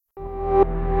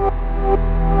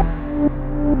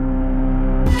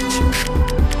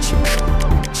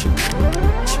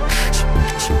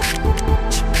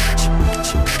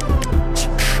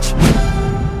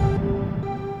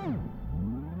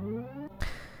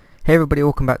Hey everybody,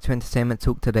 welcome back to Entertainment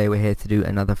Talk. Today we're here to do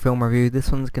another film review. This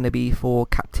one's going to be for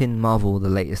Captain Marvel, the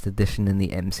latest addition in the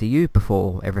MCU,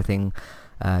 before everything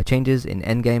changes in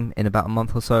Endgame in about a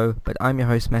month or so. But I'm your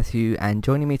host Matthew, and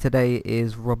joining me today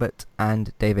is Robert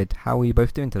and David. How are you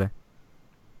both doing today?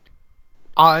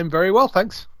 I'm very well,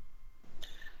 thanks.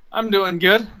 I'm doing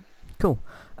good. Cool.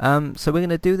 So we're going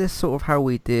to do this sort of how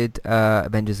we did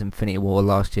Avengers Infinity War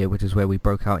last year, which is where we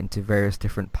broke out into various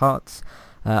different parts.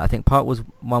 I think part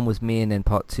one was me, and then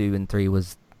part 2 and 3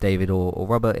 was David or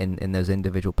Robert in those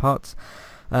individual parts.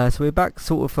 So we're back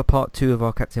sort of for part 2 of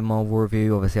our Captain Marvel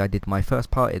review. Obviously I did my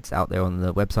first part, it's out there on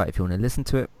the website if you want to listen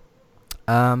to it.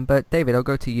 But David, I'll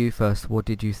go to you first. What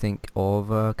did you think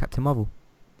of Captain Marvel?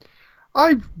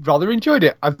 I rather enjoyed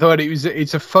it. I thought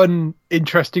it's a fun,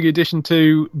 interesting addition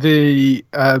to the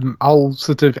whole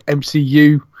sort of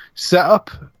MCU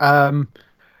setup.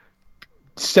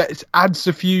 Adds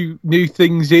a few new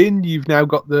things in. You've now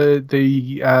got the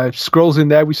Skrulls in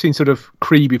there. We've seen sort of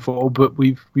Kree before, but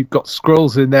we've got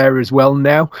Skrulls in there as well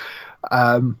now,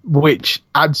 which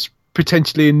adds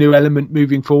potentially a new element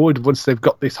moving forward once they've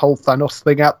got this whole Thanos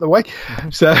thing out the way.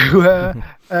 So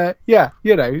yeah,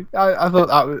 I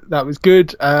thought that was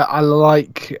good. I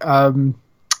like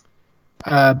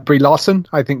Brie Larson.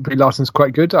 I think Brie Larson's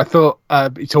quite good. I thought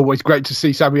it's always great to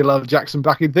see Samuel L. Jackson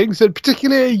back in things, and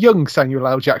particularly a young Samuel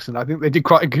L. Jackson. I think they did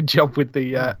quite a good job with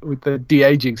the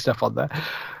de-aging stuff on there.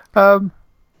 And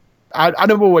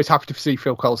I'm always happy to see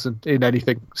Phil Coulson in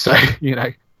anything. So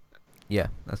Yeah,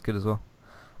 that's good as well.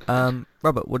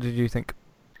 Robert, what did you think?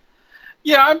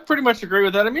 Yeah, I pretty much agree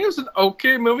with that. I mean, it was an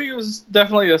okay movie. It was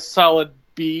definitely a solid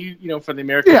B, for the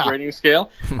American rating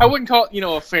scale. I wouldn't call it,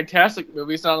 a fantastic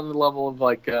movie. It's not on the level of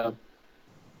like,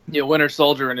 Winter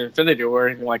Soldier and Infinity War or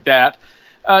anything like that.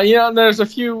 And there's a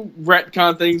few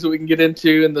retcon things that we can get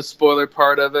into in the spoiler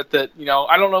part of it that,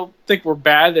 I don't think were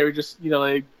bad. They were just,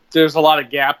 there's a lot of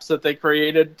gaps that they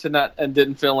created and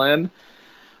didn't fill in.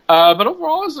 But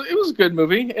overall, it was a good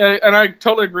movie. And I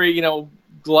totally agree,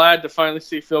 glad to finally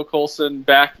see Phil Coulson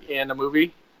back in a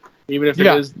movie. Even if it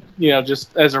is,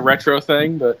 just as a retro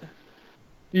thing, but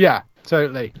yeah,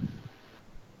 totally.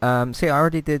 See, I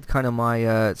already did kind of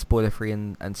my spoiler-free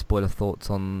and spoiler thoughts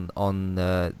on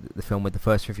the film with the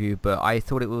first review, but I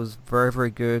thought it was very,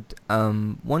 very good.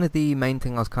 One of the main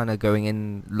things I was kind of going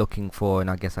in looking for, and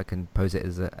I guess I can pose it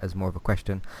as more of a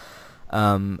question,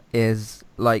 is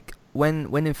like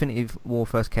when Infinity War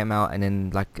first came out, and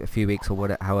then like a few weeks or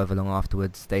whatever, however long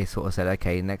afterwards, they sort of said,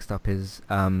 okay, next up is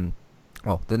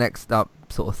the next up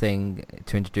sort of thing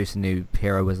to introduce a new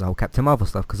hero was the whole Captain Marvel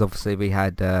stuff, because obviously we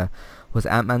had was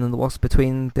Ant-Man and the Wasp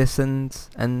between this and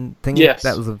thing. Yes,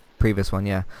 that was the previous one.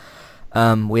 Yeah,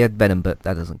 we had Venom, but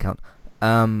that doesn't count.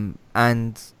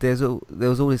 And there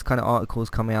was all these kind of articles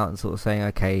coming out and sort of saying,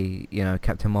 okay,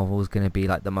 Captain Marvel is going to be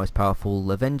like the most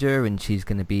powerful Avenger, and she's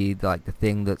going to be like the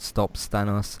thing that stops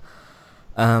Thanos.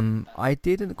 I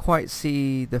didn't quite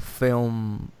see the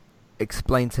film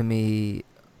explain to me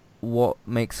what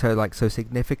makes her like so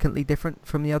significantly different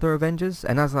from the other Avengers.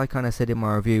 And as I kind of said in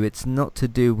my review, it's not to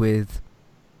do with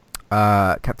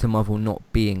Captain Marvel not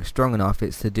being strong enough.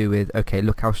 It's to do with, okay,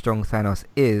 look how strong Thanos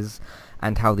is,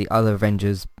 and how the other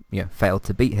Avengers failed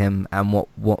to beat him, and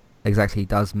what exactly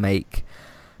does make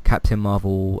Captain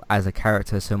Marvel as a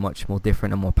character so much more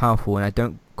different and more powerful. And I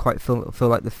don't quite feel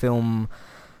like the film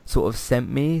sort of sent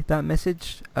me that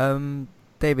message.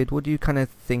 David, what do you kind of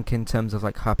think in terms of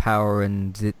like her power,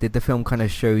 and did the film kind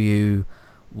of show you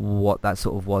what that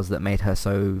sort of was that made her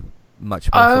so much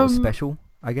more sort of special,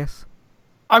 I guess?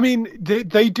 I mean,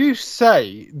 they do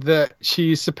say that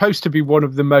she's supposed to be one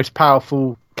of the most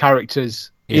powerful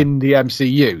characters in the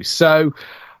MCU. So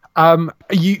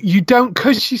you don't,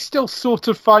 because she's still sort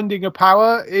of finding a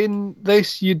power in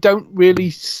this, you don't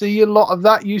really see a lot of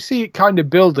that. You see it kind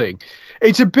of building.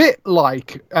 It's a bit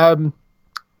like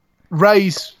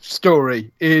Rey's story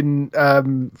in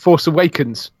Force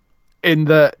Awakens, in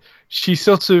that she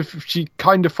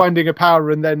kind of finding a power,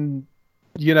 and then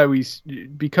he's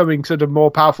becoming sort of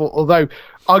more powerful, although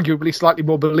arguably slightly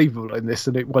more believable in this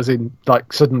than it was in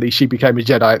like suddenly she became a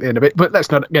Jedi at the end of it. But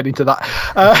let's not get into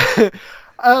that.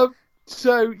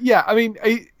 So yeah, I mean,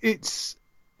 it's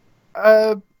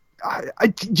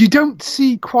you don't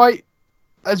see quite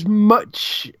as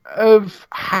much of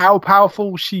how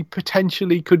powerful she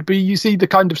potentially could be. You see the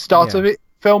kind of start of it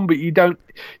film, but you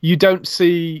don't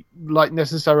see like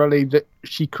necessarily that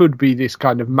she could be this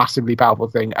kind of massively powerful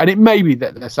thing. And it may be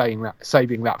that they're saving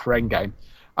that for Endgame.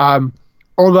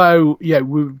 Although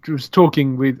we was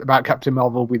talking about Captain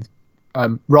Marvel with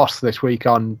Ross this week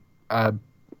on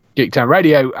Geektown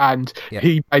Radio, and Yeah.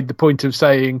 he made the point of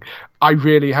saying, I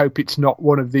really hope it's not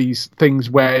one of these things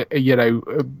where,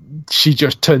 she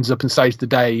just turns up and saves the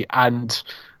day and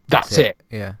that's it.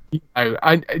 Yeah.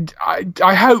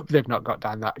 I hope they've not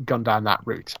gone down that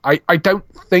route. I don't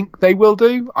think they will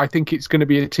do. I think it's going to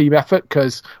be a team effort,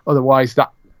 because otherwise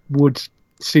that would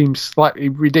seem slightly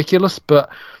ridiculous, but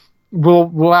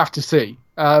we'll have to see.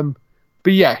 But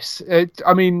yes,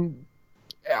 you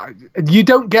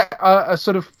don't get a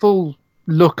sort of full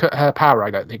look at her power,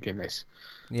 I don't think, in this.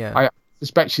 Yeah. I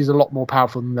suspect she's a lot more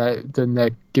powerful than they're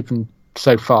given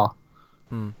so far.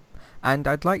 And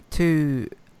I'd like to,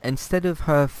 instead of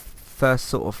her first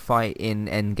sort of fight in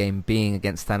Endgame being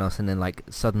against Thanos and then like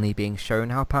suddenly being shown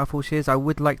how powerful she is, I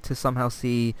would like to somehow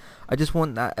see, I just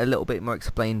want that a little bit more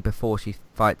explained before she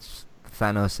fights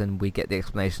Thanos and we get the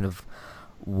explanation of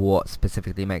what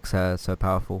specifically makes her so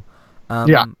powerful.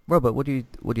 Robert, what do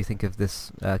you think of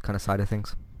this kind of side of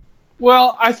things?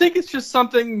 Well, I think it's just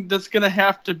something that's going to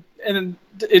have to, and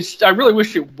I really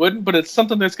wish it wouldn't, but it's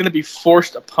something that's going to be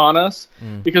forced upon us.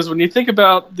 Because when you think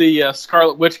about the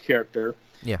Scarlet Witch character,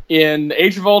 in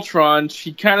Age of Ultron,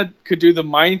 she kind of could do the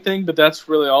mind thing, but that's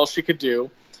really all she could do.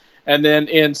 And then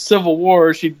in Civil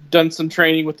War, she'd done some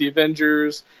training with the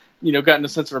Avengers, gotten a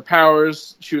sense of her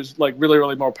powers. She was like really,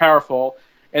 really more powerful.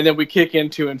 And then we kick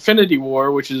into Infinity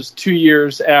War, which is 2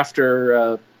 years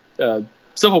after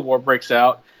Civil War breaks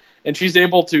out. And she's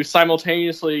able to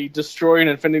simultaneously destroy an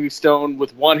Infinity Stone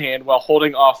with one hand while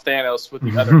holding off Thanos with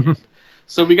the other hand.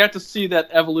 So we got to see that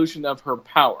evolution of her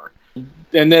power.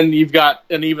 And then you've got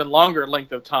an even longer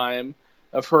length of time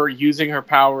of her using her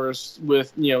powers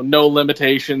with, no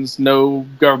limitations, no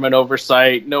government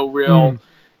oversight, no real,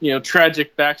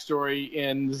 tragic backstory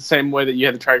in the same way that you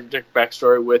had the tragic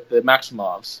backstory with the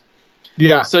Maximovs.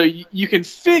 Yeah. So you can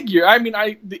figure.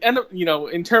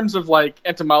 In terms of like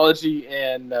etymology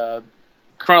and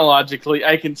chronologically,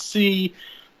 I can see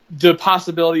the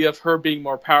possibility of her being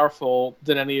more powerful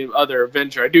than any other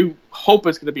Avenger. I do hope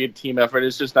it's going to be a team effort.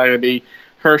 It's just not going to be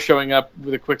her showing up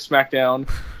with a quick smackdown.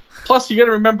 Plus, you got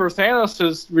to remember Thanos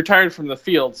has retired from the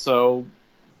field, so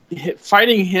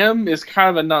fighting him is kind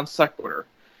of a non sequitur.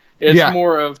 It's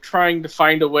more of trying to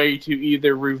find a way to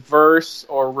either reverse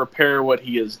or repair what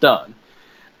he has done.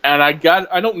 And I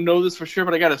don't know this for sure,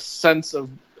 but I got a sense of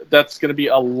that's going to be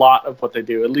a lot of what they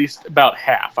do, at least about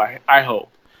half, I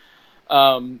hope.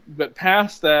 But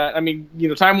past that,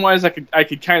 time-wise, I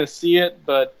could kind of see it,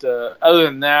 but other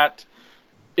than that,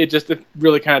 it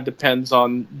really kind of depends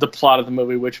on the plot of the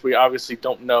movie, which we obviously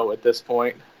don't know at this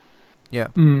point. Yeah.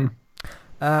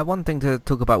 One thing to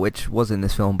talk about, which was in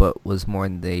this film but was more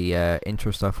in the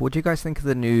intro stuff. What do you guys think of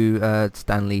the new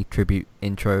Stan Lee tribute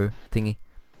intro thingy?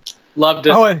 Loved it.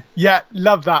 Oh yeah,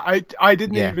 love that. I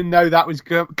didn't even know that was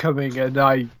coming, and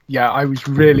I was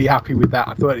really happy with that.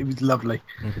 I thought it was lovely.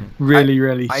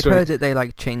 Really I'd heard that they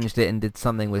like changed it and did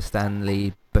something with Stan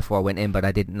Lee before I went in, but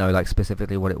I didn't know like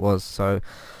specifically what it was. So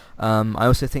I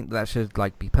also think that should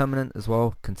like be permanent as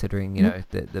well, considering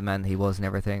the man he was and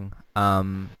everything.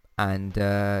 It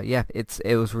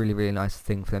was really, really nice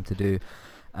thing for them to do.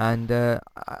 And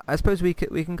I suppose we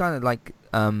can kind of like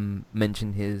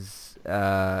mention his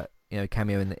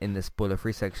cameo in the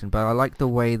spoiler-free section, but I like the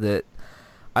way that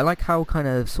how kind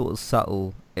of sort of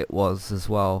subtle it was as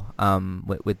well,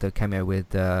 with the cameo with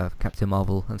Captain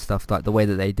Marvel and stuff, like the way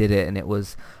that they did it. And it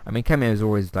was, cameo is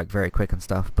always like very quick and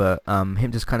stuff, but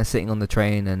him just kind of sitting on the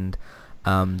train and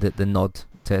the nod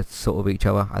to sort of each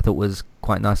other, I thought was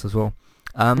quite nice as well.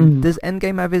 Does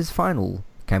Endgame have his final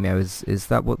cameo? Is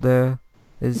that what I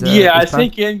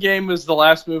think Endgame is the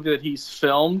last movie that he's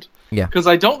filmed. Yeah. Because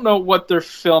I don't know what they're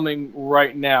filming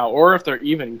right now, or if they're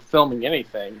even filming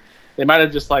anything. They might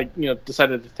have just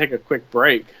decided to take a quick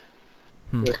break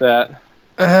with that.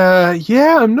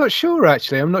 I'm not sure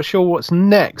actually. I'm not sure what's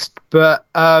next, but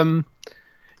there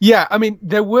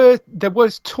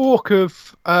was talk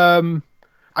of I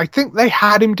think they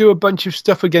had him do a bunch of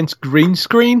stuff against green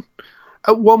screen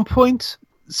at one point,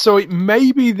 so it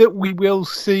may be that we will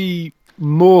see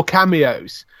more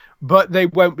cameos, but they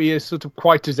won't be as sort of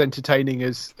quite as entertaining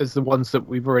as the ones that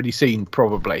we've already seen,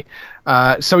 probably.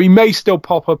 So he may still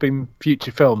pop up in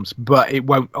future films, but it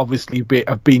won't obviously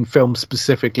have been filmed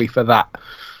specifically for that.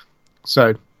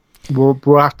 So we'll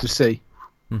have to see.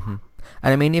 Mm-hmm.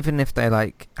 And even if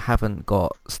they haven't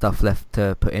got stuff left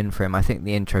to put in for him, I think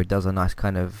the intro does a nice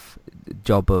kind of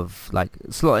job of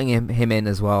slotting him in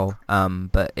as well.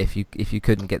 But if you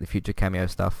couldn't get the future cameo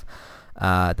stuff,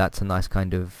 that's a nice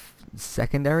kind of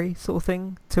secondary sort of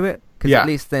thing to it. Because at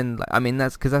least then,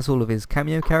 that's because that's all of his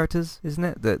cameo characters, isn't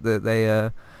it? That they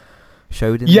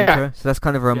showed in the intro. So that's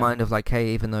kind of a reminder of like, hey,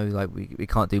 even though like we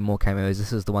can't do more cameos,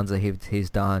 this is the ones that he's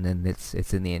done, and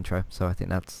it's in the intro. So I think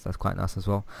that's quite nice as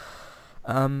well.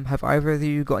 Have either of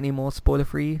you got any more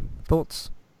spoiler-free thoughts?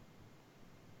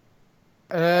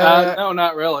 No,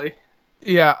 not really.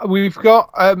 Yeah, we've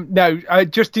got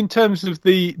just in terms of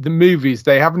the movies,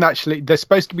 they haven't actually. There's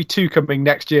supposed to be 2 coming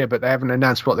next year, but they haven't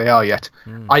announced what they are yet.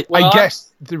 I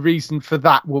guess the reason for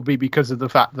that will be because of the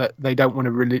fact that they don't want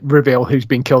to reveal who's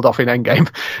been killed off in Endgame.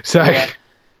 So,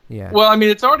 yeah. Well, I mean,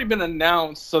 it's already been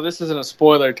announced, so this isn't a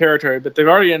spoiler territory, but they've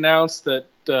already announced that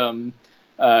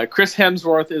Chris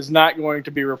Hemsworth is not going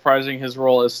to be reprising his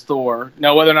role as Thor.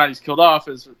 Now, whether or not he's killed off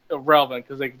is irrelevant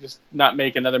because they can just not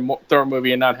make another Thor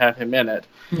movie and not have him in it.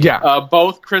 Yeah.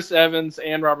 Both Chris Evans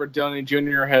and Robert Downey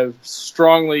Jr. have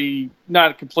strongly,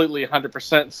 not completely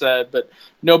 100% said, but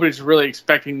nobody's really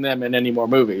expecting them in any more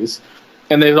movies.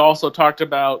 And they've also talked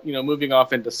about, moving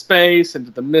off into space,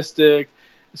 into the Mystic,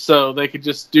 so they could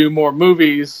just do more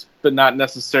movies, but not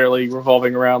necessarily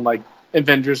revolving around like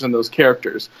Avengers and those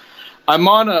characters. I'm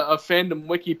on a fandom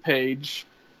wiki page,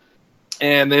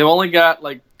 and they've only got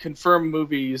like confirmed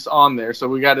movies on there. So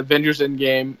we got Avengers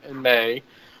Endgame in May,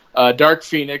 Dark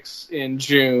Phoenix in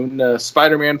June,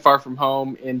 Spider-Man Far From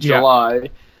Home in July,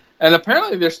 and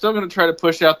apparently they're still going to try to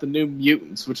push out the New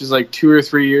Mutants, which is like 2 or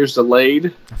 3 years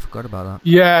delayed. I forgot about that.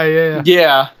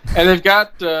 Yeah. And they've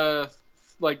got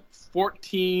like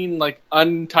 14 like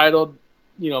untitled,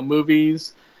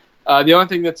 movies. The only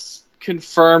thing that's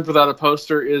confirmed without a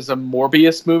poster is a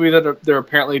Morbius movie that they're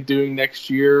apparently doing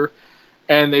next year,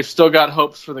 and they've still got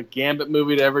hopes for the Gambit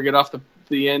movie to ever get off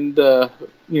the end,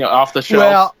 off the shelf.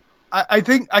 Well, I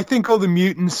think all the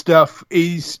mutant stuff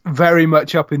is very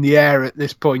much up in the air at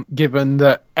this point, given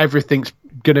that everything's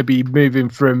going to be moving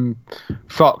from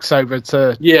Fox over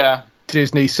to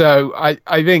Disney. So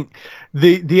I think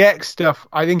the X stuff,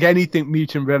 I think anything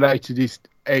mutant related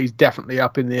is definitely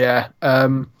up in the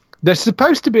air. There's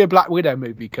supposed to be a Black Widow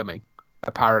movie coming,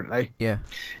 apparently. Yeah.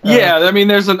 I mean,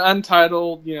 there's an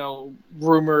untitled,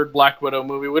 rumored Black Widow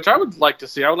movie, which I would like to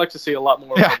see. I would like to see a lot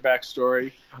more of her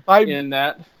backstory in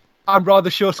that. I'm rather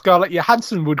sure Scarlett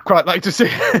Johansson would quite like to see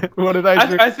one of those.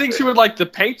 I think she would like the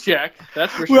paycheck.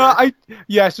 That's for sure. Well,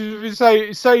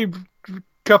 say a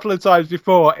couple of times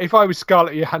before, if I was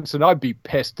Scarlett Johansson, I'd be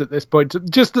pissed at this point,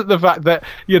 just at the fact that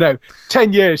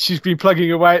 10 years she's been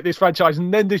plugging away at this franchise,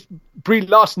 and then this Brie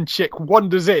Larson chick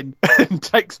wanders in and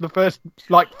takes the first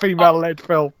female-led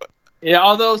film. Yeah,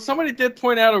 although somebody did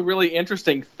point out a really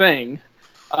interesting thing.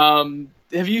 Have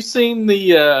you seen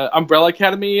the Umbrella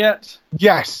Academy yet?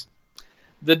 Yes.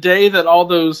 The day that all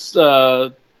those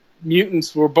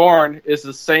mutants were born is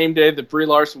the same day that Brie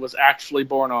Larson was actually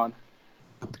born on.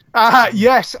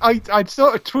 Yes, I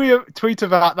saw a tweet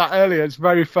about that earlier. It's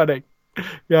very funny.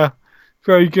 Yeah,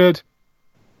 very good.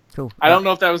 Cool. I don't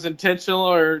know if that was intentional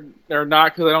or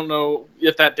not, because I don't know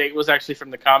if that date was actually from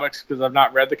the comics, because I've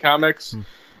not read the comics.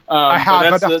 I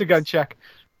have. I'd have to go and check.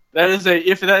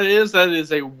 If that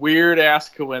is a weird ass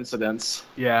coincidence.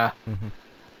 Yeah. Mm-hmm.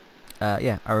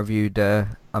 I reviewed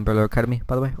Umbrella Academy,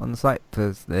 by the way, on the site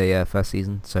for the first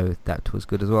season, so that was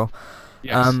good as well.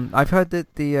 Yes. I've heard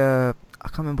that I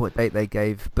can't remember what date they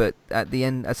gave, but at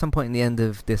some point in the end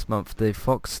of this month, the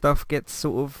Fox stuff gets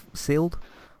sort of sealed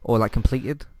or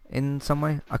completed in some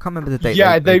way. I can't remember the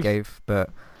date they gave, but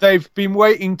they've been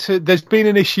waiting to. There's been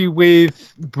an issue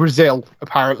with Brazil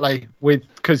apparently,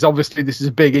 because obviously this is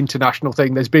a big international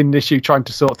thing. There's been an issue trying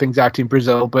to sort things out in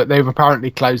Brazil, but they've apparently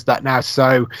closed that now.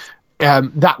 So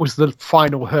that was the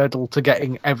final hurdle to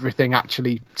getting everything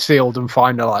actually sealed and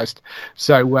finalised.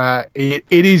 So it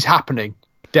is happening.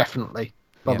 Definitely,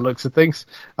 by the looks of things.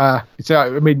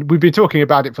 We've been talking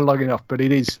about it for long enough, but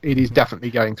it is definitely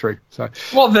going through. So,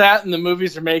 well, that and the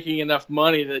movies are making enough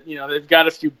money that they've got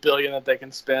a few billion that they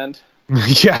can spend.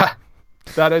 Yeah,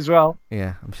 that as well.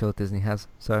 Yeah, I'm sure Disney has.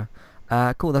 So,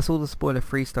 cool. That's all the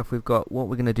spoiler-free stuff we've got. What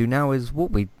we're gonna do now is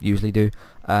what we usually do: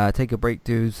 take a break,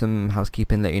 do some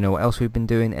housekeeping, let you know what else we've been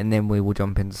doing, and then we will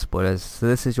jump into spoilers. So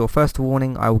this is your first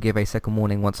warning. I will give a second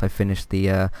warning once I finish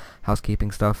the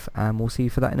housekeeping stuff, and we'll see you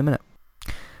for that in a minute.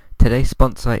 Today's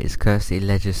sponsor is Kirsty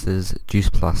Legister's Juice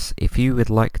Plus. If you would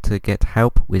like to get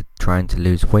help with trying to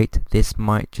lose weight, this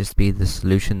might just be the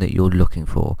solution that you're looking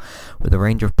for. With a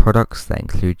range of products that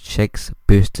include shakes,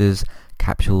 boosters,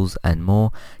 capsules and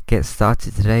more. Get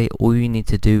started today. All you need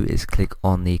to do is click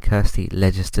on the Kirsty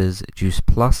Legister's Juice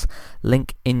Plus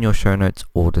link in your show notes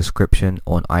or description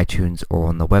on iTunes or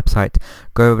on the website.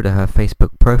 Go over to her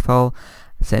Facebook profile,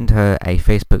 send her a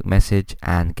Facebook message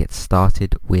and get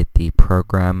started with the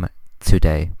program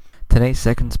today. Today's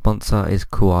second sponsor is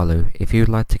Kualu. If you'd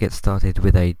like to get started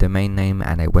with a domain name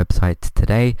and a website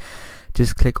today,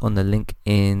 just click on the link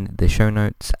in the show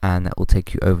notes and that will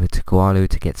take you over to Kualu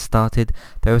to get started.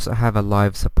 They also have a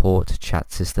live support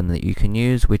chat system that you can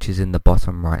use, which is in the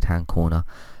bottom right hand corner.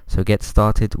 So get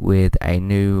started with a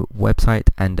new website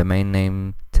and domain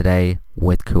name today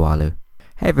with Kualu.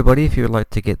 Hey everybody, if you would like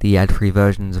to get the ad-free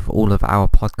versions of all of our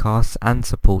podcasts and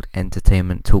support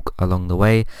Entertainment Talk along the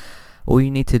way, all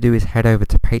you need to do is head over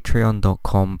to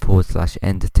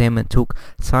patreon.com/entertainment talk.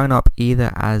 Sign up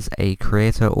either as a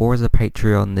creator or as a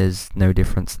Patreon. There's no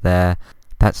difference there.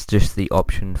 That's just the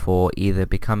option for either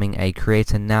becoming a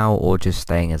creator now or just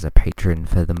staying as a patron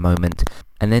for the moment.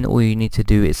 And then all you need to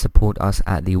do is support us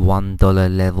at the $1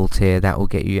 level tier. That will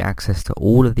get you access to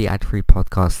all of the ad-free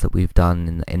podcasts that we've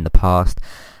done in the past,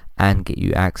 and get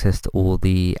you access to all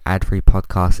the ad-free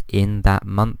podcasts in that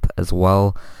month as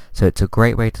well. So it's a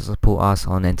great way to support us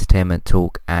on Entertainment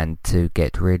Talk and to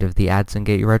get rid of the ads and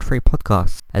get your ad-free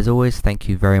podcasts. As always, thank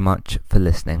you very much for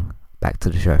listening. Back to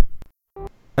the show.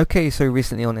 Okay, so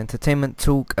recently on Entertainment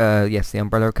Talk, yes, the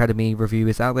Umbrella Academy review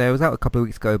is out there. It was out a couple of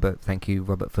weeks ago, but thank you,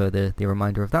 Robert, for the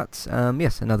reminder of that.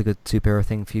 Yes, another good superhero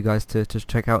thing for you guys to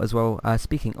check out as well.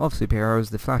 Speaking of superheroes,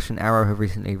 The Flash and Arrow have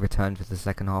recently returned for the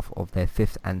second half of their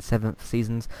 5th and 7th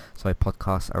seasons, so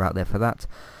podcasts are out there for that.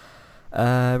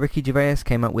 Ricky Gervais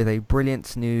came out with a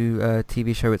brilliant new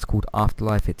TV show. It's called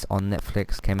Afterlife. It's on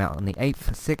Netflix. Came out on the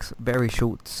 8th. 6 very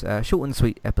short and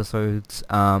sweet episodes.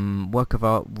 Work of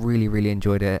art. Really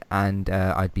enjoyed it, and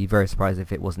I'd be very surprised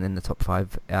if it wasn't in the top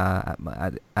 5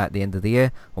 at the end of the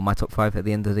year, or my top 5 at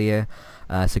the end of the year.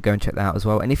 So go and check that out as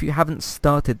well. And if you haven't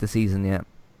started the season yet,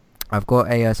 I've got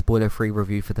a spoiler-free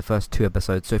review for the first 2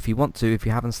 episodes, so if you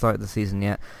haven't started the season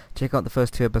yet, check out the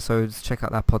first 2 episodes, check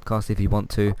out that podcast if you want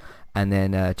to, and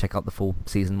then check out the full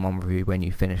season 1 review when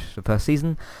you finish the first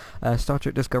season. Star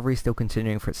Trek Discovery is still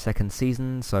continuing for its 2nd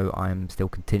season, so I'm still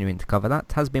continuing to cover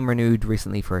that. Has been renewed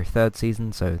recently for a 3rd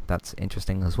season, so that's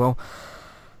interesting as well.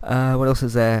 What else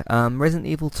is there? Resident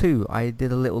Evil 2. I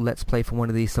did a little let's play for one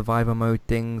of these survivor mode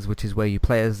things, which is where you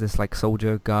play as this like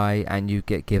soldier guy and you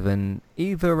get given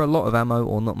either a lot of ammo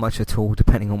or not much at all,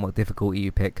 depending on what difficulty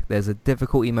you pick. There's a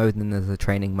difficulty mode and then there's a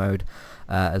training mode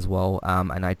as well,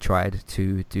 and I tried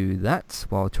to do that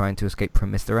while trying to escape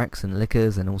from Mr. X and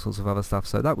Lickers and all sorts of other stuff,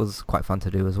 so that was quite fun to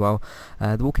do as well.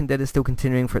 The Walking Dead is still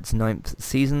continuing for its 9th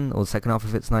season, or the second half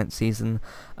of its 9th season.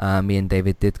 Me and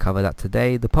David did cover that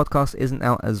today. The podcast isn't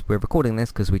out as we're recording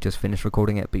this because we just finished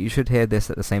recording it, but you should hear this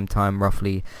at the same time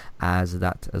roughly as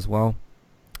that as well.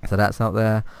 So that's out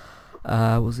there.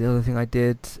 What was the other thing I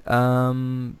did?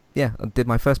 Yeah, I did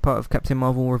my first part of Captain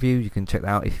Marvel review. You can check that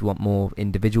out if you want more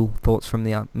individual thoughts from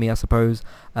me, I suppose.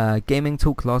 Gaming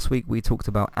talk last week, we talked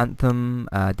about Anthem,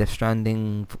 Death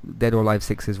Stranding, Dead or Alive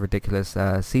 6's ridiculous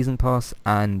season pass,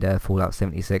 and Fallout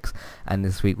 76. And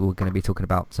this week we're going to be talking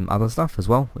about some other stuff as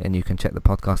well, and you can check the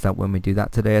podcast out when we do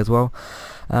that today as well.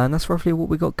 And that's roughly what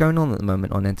we got going on at the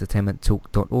moment on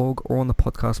entertainmenttalk.org or on the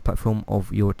podcast platform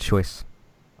of your choice.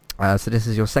 So this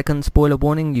is your second spoiler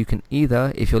warning. You can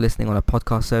either, if you're listening on a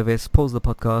podcast service, pause the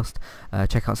podcast,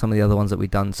 check out some of the other ones that we've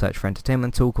done, search for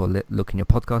Entertainment Talk, or look in your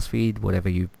podcast feed, whatever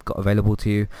you've got available to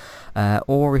you.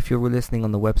 Or if you're listening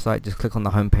on the website, just click on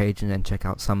the homepage and then check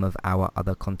out some of our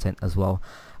other content as well.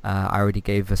 I already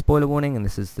gave a spoiler warning, and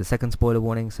this is the second spoiler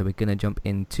warning, so we're going to jump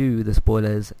into the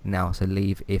spoilers now, so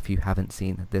leave if you haven't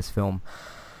seen this film.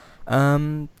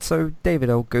 So David,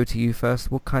 I'll go to you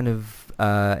first. What kind of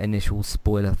initial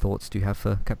spoiler thoughts do you have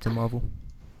for Captain Marvel?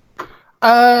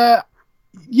 Yeah,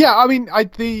 I mean,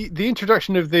 the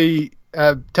introduction of the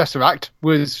Tesseract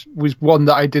was one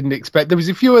that I didn't expect. There was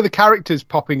a few other characters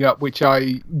popping up which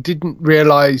I didn't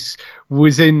realise were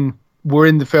in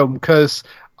the film, because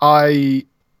I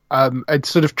had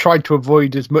sort of tried to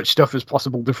avoid as much stuff as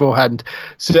possible beforehand.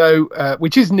 So,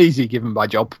 which isn't easy given my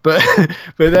job, but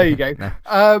but there you go. No.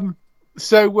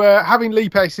 So having Lee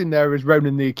Pace in there as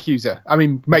Ronan the Accuser, I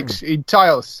mean, makes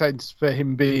entire sense for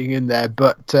him being in there,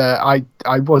 but I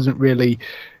wasn't really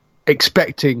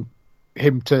expecting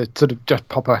him to sort of just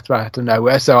pop out of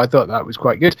nowhere, so I thought that was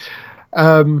quite good.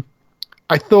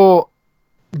 I thought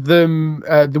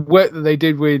the work that they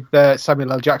did with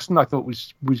Samuel L. Jackson, I thought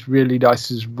was really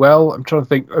nice as well. I'm trying to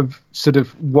think of sort of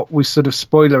what was sort of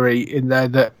spoilery in there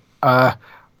that I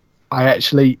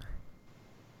actually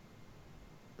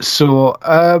saw.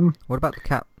 What about the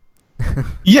cat?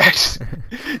 Yes,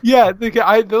 yeah.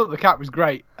 I thought the cat was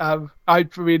great. I'm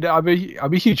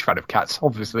a huge fan of cats.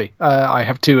 Obviously, I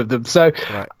have 2 of them. So,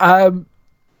 right.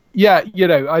 Yeah, you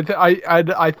know, I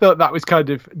thought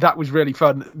that was really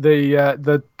fun.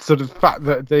 The sort of fact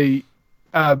that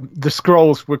the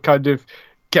Skrulls would kind of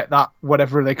get that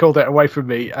whatever they called it away from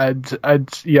me, and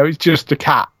it's just a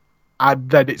cat.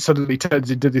 And then it suddenly turns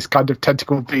into this kind of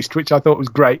tentacle beast, which I thought was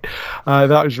great.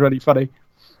 That was really funny.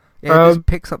 Yeah, it just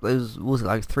picks up those, was it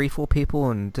like 3-4 people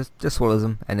and just swallows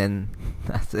them, and then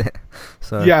that's it.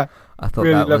 So yeah, I thought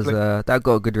really that lovely. was that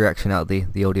got a good reaction out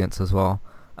of the audience as well.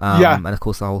 Yeah. And of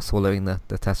course the whole swallowing the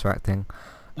Tesseract thing.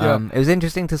 Yeah. It was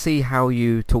interesting to see how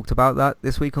you talked about that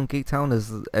this week on Geektown,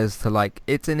 as to like,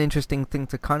 it's an interesting thing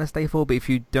to kind of stay for, but if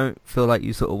you don't feel like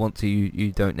you sort of want to,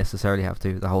 you don't necessarily have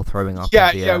to. The whole throwing up.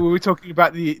 Yeah, we were talking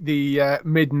about the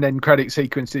mid and end credit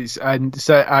sequences, and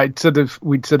so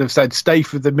we'd sort of said stay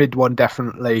for the mid one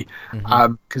definitely,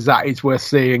 because that is worth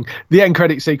seeing. The end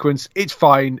credit sequence, it's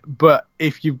fine, but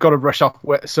if you've got to rush off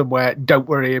somewhere, don't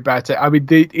worry about it. I mean,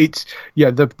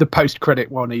 the post credit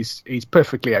one is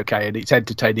perfectly okay, and it's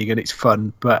entertaining and it's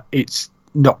fun, but it's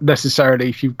not necessarily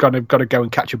if you've got to go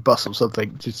and catch a bus or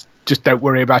something. Just don't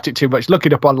worry about it too much. Look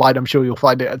it up online. I'm sure you'll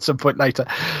find it at some point later.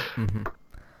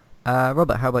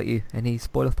 Robert, how about you? Any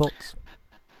spoiler thoughts?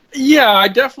 Yeah, I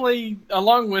definitely,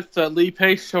 along with Lee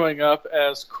Pace showing up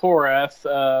as Korath.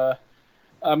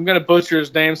 I'm going to butcher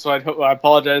his name, so I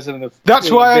apologize in the. That's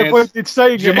why I avoided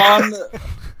saying it. Djimon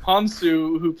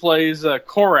Hounsou, who plays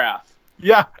Korath.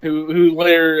 Yeah. Who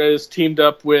later is teamed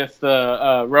up with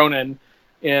Ronan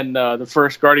in the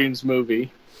first Guardians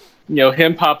movie.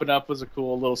 Him popping up was a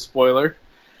cool little spoiler.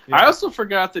 Yeah. I also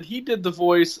forgot that he did the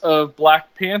voice of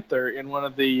Black Panther in one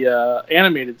of the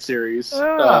animated series.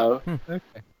 Okay.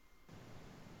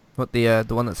 What, the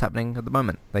one that's happening at the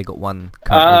moment? They got one.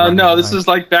 No, this is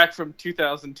like back from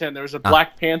 2010. There was a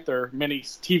Black Panther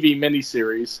TV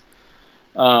miniseries,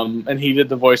 and he did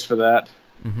the voice for that.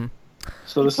 Mm-hmm.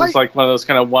 So this is like one of those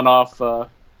kind of one-off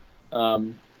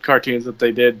cartoons that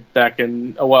they did back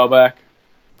in a while back.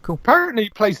 Cool. Apparently, he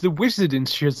plays the wizard in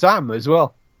Shazam as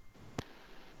well.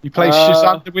 He plays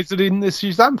Shazam the wizard in the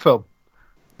Shazam film.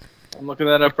 I'm looking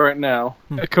that up right now.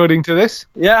 According to this,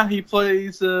 yeah, he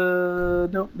plays.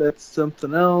 Nope, that's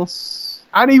something else.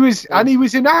 And he was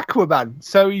in Aquaman,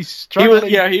 so he's struggling.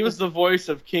 He was the voice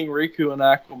of King Riku in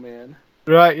Aquaman.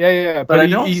 Right, yeah. But I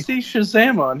don't see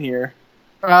Shazam on here.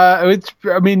 I'm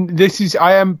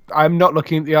not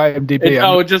looking at the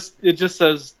IMDb. It just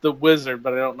says the wizard,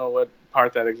 but I don't know what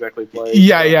part that exactly plays.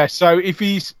 Yeah. So if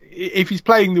he's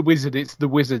playing the wizard, it's the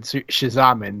wizard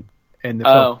Shazam in the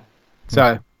film.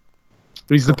 So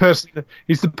he's the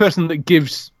person that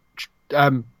gives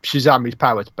Shazam his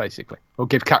powers, basically, or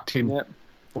give Captain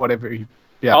whatever.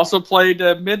 Also played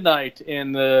Midnight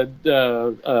in the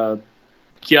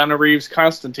Keanu Reeves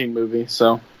Constantine movie.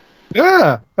 So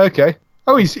okay.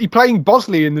 Oh, he's playing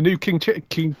Bosley in the new King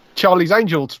Charlie's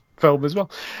Angels film as well.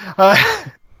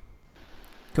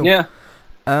 Cool. Yeah.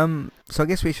 So I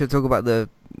guess we should talk about the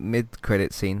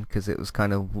mid-credit scene, because it was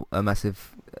kind of a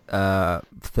massive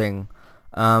thing.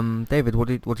 David, what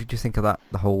did you think of that?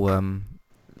 The whole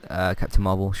Captain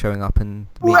Marvel showing up and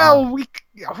meeting? Well,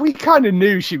 we kind of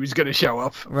knew she was going to show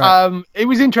up. Right. It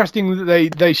was interesting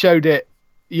that they showed it.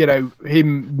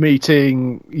 Him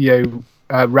meeting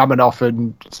Romanoff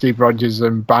and Steve Rogers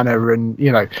and Banner, and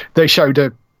they showed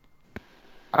her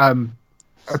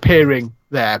appearing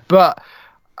there, but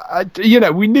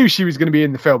we knew she was going to be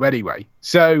in the film anyway,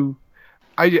 so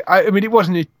I mean, it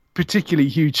wasn't a particularly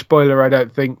huge spoiler, I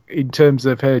don't think, in terms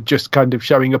of her just kind of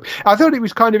showing up. I thought it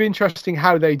was kind of interesting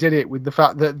how they did it, with the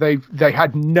fact that they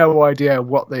had no idea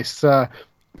what this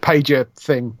pager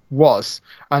thing was,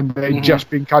 and they'd just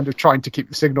been kind of trying to keep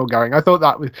the signal going. I thought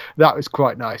that was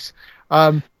quite nice.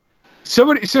 There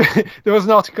was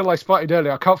an article I spotted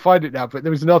earlier. I can't find it now, but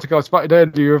there was an article I spotted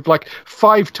earlier of like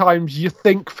 5 times you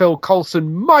think Phil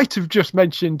Coulson might have just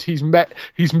mentioned he's met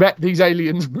these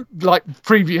aliens like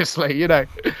previously.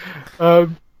 Well,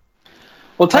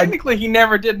 technically, he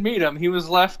never did meet them. He was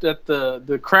left at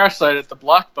the crash site at the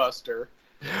Blockbuster,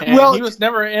 and he was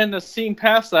never in a scene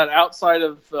past that outside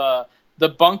of the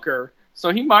bunker. So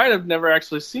he might have never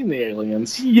actually seen the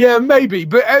aliens. Yeah, maybe.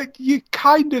 But you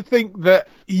kind of think that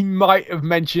he might have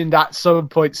mentioned at some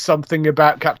point something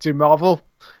about Captain Marvel,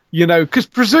 because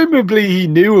presumably he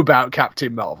knew about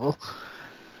Captain Marvel.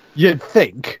 You'd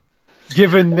think,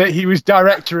 given that he was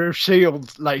director of S.H.I.E.L.D.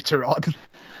 later on.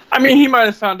 I mean, he might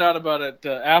have found out about it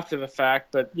after the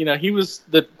fact, but, he was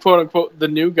the quote-unquote the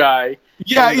new guy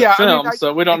in the film,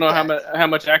 so we don't know how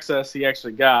much access he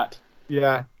actually got.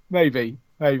 Yeah, maybe.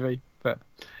 But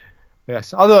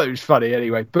yes, I thought it was funny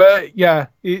anyway. But yeah,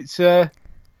 it's I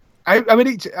mean,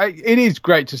 it is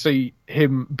great to see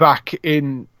him back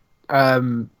in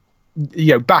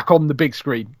back on the big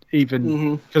screen,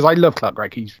 even because I love Clark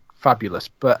Gregg. He's fabulous.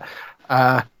 But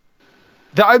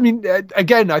I mean,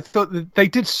 again, I thought that they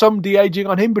did some de-aging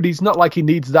on him, but he's not like he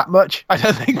needs that much. I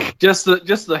don't think. Just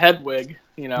the head wig,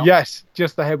 Yes,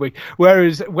 just the head wig.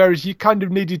 Whereas you kind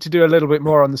of needed to do a little bit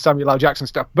more on the Samuel L. Jackson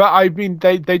stuff. But I mean,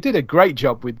 they did a great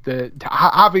job with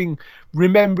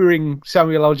remembering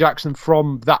Samuel L. Jackson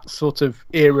from that sort of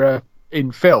era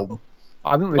in film.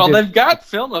 I think they've got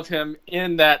film of him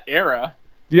in that era.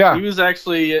 Yeah, he was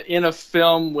actually in a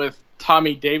film with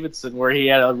Tommy Davidson where he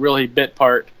had a really bit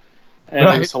part, and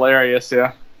It was hilarious.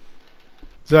 Yeah.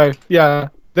 So yeah,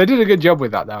 they did a good job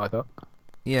with that, though, I thought.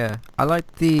 Yeah, I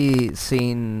liked the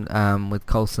scene with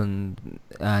Coulson,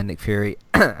 Nick Fury,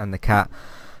 and the cat,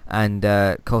 and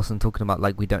Coulson talking about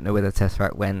like we don't know where the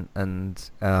Tesseract went,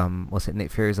 and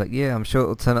Nick Fury's like, yeah, I'm sure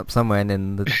it'll turn up somewhere, and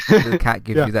then the cat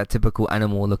gives you that typical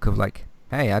animal look of like,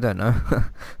 hey, I don't know,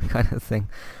 kind of thing.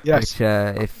 Yes. Which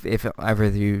if either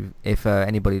of you, if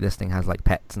anybody listening has like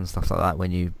pets and stuff like that, when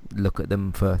you look at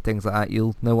them for things like that,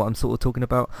 you'll know what I'm sort of talking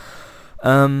about.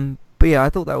 But yeah,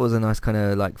 I thought that was a nice kind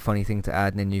of like funny thing to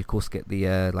add, and then you of course get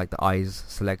the like the eyes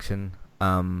selection,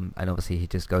 and obviously he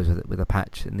just goes with it with a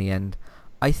patch in the end.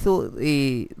 I thought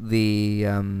the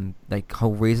like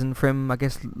whole reason for him, I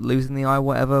guess, losing the eye,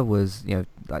 whatever, was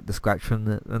like the scratch from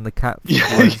the cat.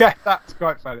 Yeah, that's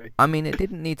quite funny. I mean, it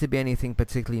didn't need to be anything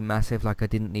particularly massive. Like I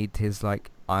didn't need his like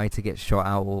eye to get shot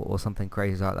out or something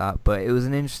crazy like that. But it was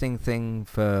an interesting thing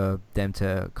for them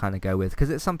to kind of go with, because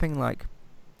it's something like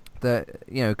that,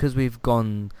 because we've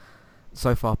gone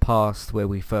so far past where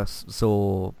we first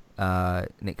saw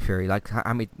Nick Fury, like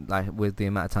how many, like with the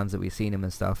amount of times that we've seen him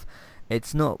and stuff,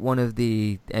 it's not one of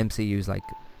the MCU's like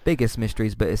biggest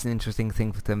mysteries, but it's an interesting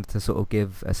thing for them to sort of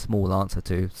give a small answer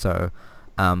to. So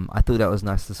I thought that was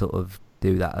nice to sort of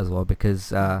do that as well,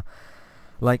 because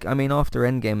like, I mean, after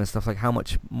Endgame and stuff, like how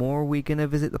much more are we gonna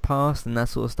visit the past and that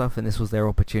sort of stuff, and this was their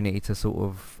opportunity to sort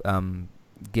of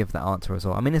give that answer as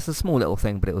well. I mean, it's a small little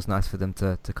thing, but it was nice for them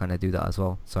to kind of do that as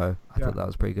well. So I thought that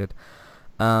was pretty good.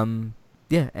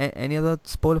 Yeah. Any other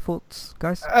spoiler thoughts,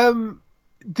 guys?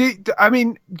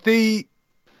 The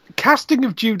casting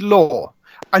of Jude Law,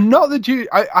 and not the Jude.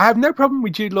 I have no problem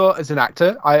with Jude Law as an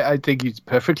actor. I think he's a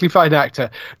perfectly fine actor.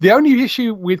 The only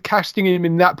issue with casting him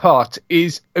in that part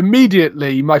is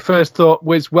immediately my first thought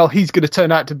was, well, he's going to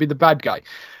turn out to be the bad guy,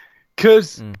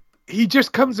 because he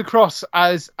just comes across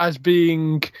as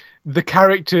being the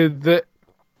character that,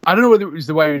 I don't know whether it was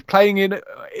the way he was playing it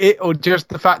or just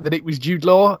the fact that it was Jude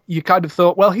Law. You kind of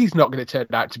thought, well, he's not going to turn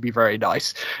out to be very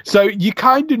nice. So you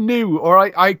kind of knew, or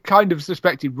I kind of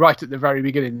suspected right at the very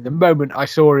beginning, the moment I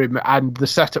saw him and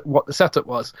what the setup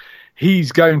was,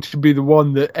 he's going to be the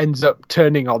one that ends up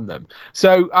turning on them.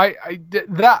 So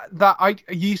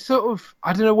you sort of,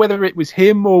 I don't know whether it was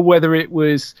him or whether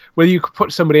you could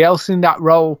put somebody else in that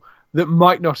role that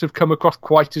might not have come across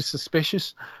quite as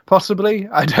suspicious, possibly.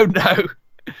 I don't know.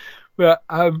 But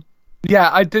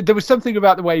there was something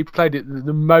about the way he played it.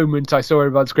 The moment I saw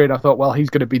him on screen, I thought, well, he's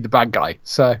going to be the bad guy.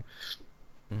 So,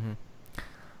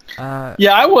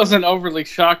 I wasn't overly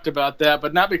shocked about that,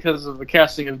 but not because of the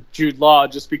casting of Jude Law,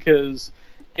 just because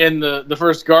in the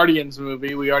first Guardians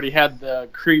movie, we already had the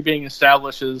Kree being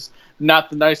established as not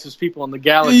the nicest people in the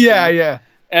galaxy. Yeah.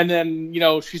 And then,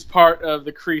 she's part of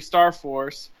the Kree Star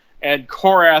Force, and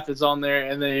Korath is on there,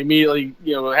 and they immediately,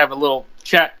 have a little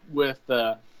chat with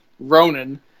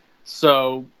Ronan.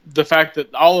 So the fact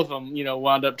that all of them,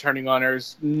 wound up turning on her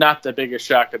is not the biggest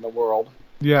shock in the world.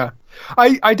 Yeah.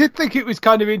 I did think it was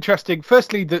kind of interesting.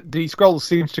 Firstly, that the Skrulls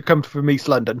seems to come from East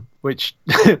London, which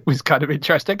was kind of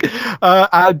interesting.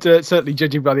 And certainly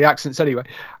judging by the accents anyway.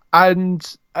 And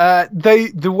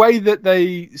the way that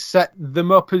they set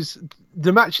them up as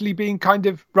them actually being kind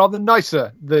of rather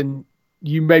nicer than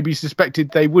you maybe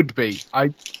suspected they would be.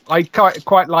 I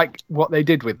quite like what they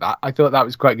did with that. I thought that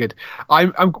was quite good.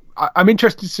 I'm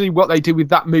interested to see what they do with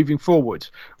that moving forward.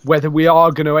 Whether we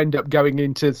are going to end up going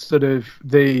into sort of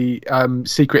the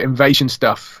Secret Invasion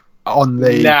stuff on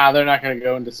the. Nah, they're not going to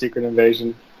go into Secret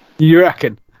Invasion. You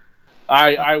reckon?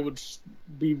 I would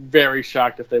be very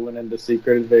shocked if they went into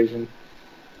Secret Invasion.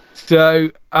 So.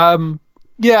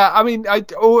 Yeah, I mean,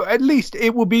 or at least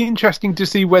it will be interesting to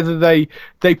see whether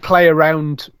they play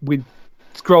around with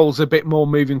Skrulls a bit more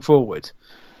moving forward.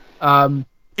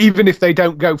 Even if they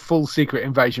don't go full Secret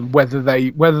Invasion, whether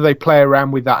they play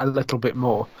around with that a little bit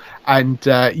more, and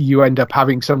you end up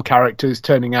having some characters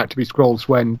turning out to be Skrulls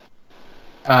when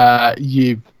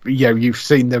you've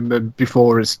seen them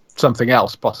before as something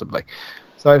else possibly.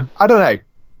 So I don't know.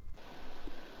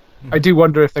 I do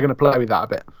wonder if they're going to play with that a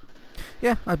bit.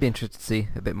 Yeah, I'd be interested to see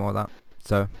a bit more of that.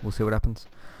 So we'll see what happens.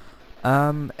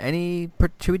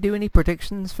 Should we do any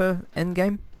predictions for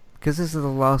Endgame, because this is the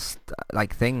last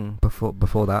like thing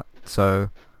before that. So,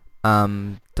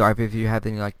 do either of you have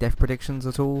any like death predictions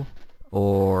at all?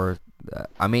 Or,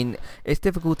 I mean, it's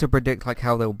difficult to predict like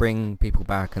how they'll bring people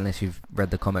back unless you've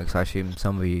read the comics. I assume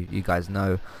some of you guys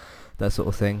know that sort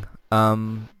of thing.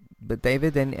 But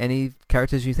David, any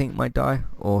characters you think might die,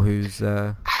 or who's?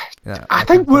 I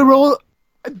think we're all.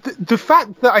 The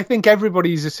fact that I think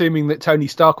everybody's assuming that Tony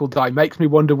Stark will die makes me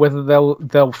wonder whether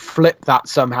they'll flip that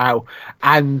somehow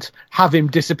and have him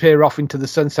disappear off into the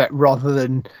sunset rather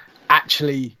than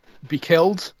actually be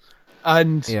killed,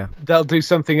 and they'll do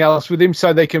something else with him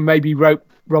so they can maybe rope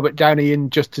Robert Downey in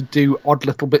just to do odd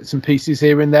little bits and pieces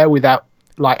here and there without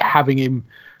like having him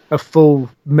a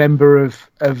full member of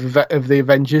the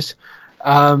Avengers.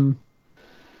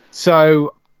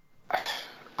 So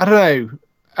I don't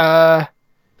know.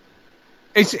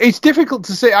 It's difficult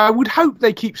to say. I would hope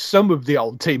they keep some of the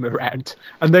old team around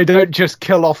and they don't just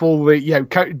kill off all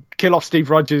the, kill off Steve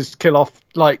Rogers, kill off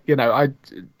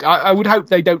I would hope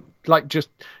they don't like just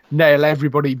nail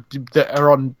everybody that are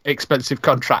on expensive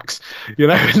contracts.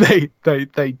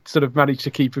 They sort of manage to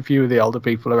keep a few of the older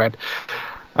people around.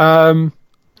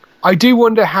 I do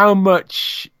wonder how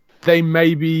much they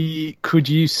maybe could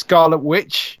use Scarlet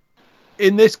Witch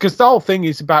in this, because the whole thing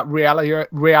is about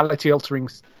reality altering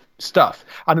stuff,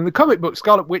 and in the comic book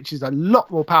Scarlet Witch is a lot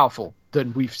more powerful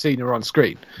than we've seen her on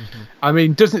screen. I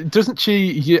mean, doesn't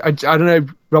she, I don't know,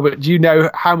 Robert, do you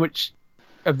know how much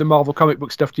of the Marvel comic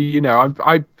book stuff do you know?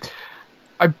 I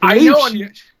believe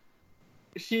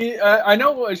I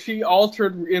know she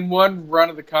altered in one run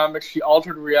of the comics, she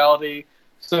altered reality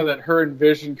so that her and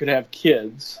Vision could have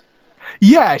kids.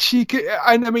 Yeah, she could,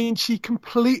 and I mean, she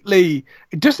completely,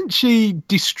 doesn't she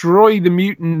destroy the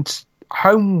mutant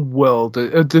home world,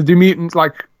 the mutant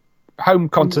like home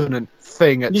continent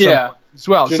thing at some point as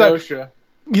well? Genosha. So,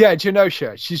 yeah,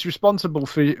 Genosha. She's responsible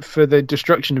for the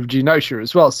destruction of Genosha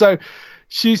as well. So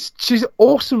she's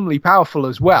awesomely powerful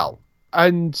as well.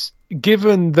 And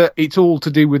given that it's all to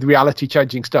do with reality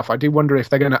changing stuff, I do wonder if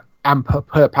they're going to amp up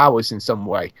her powers in some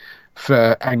way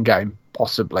for Endgame,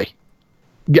 possibly.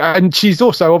 Yeah, and she's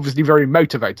also obviously very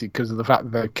motivated because of the fact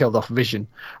that they've killed off Vision.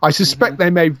 I suspect they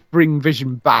may bring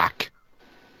Vision back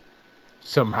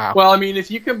somehow. Well, I mean, if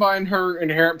you combine her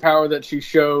inherent power that she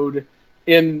showed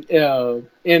in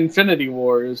Infinity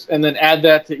Wars and then add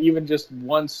that to even just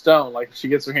one stone, like if she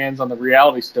gets her hands on the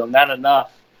Reality Stone, that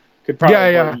enough could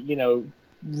probably,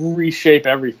 reshape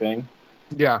everything.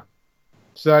 Yeah.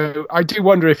 So I do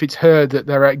wonder if it's her that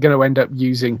they're going to end up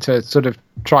using to sort of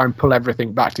try and pull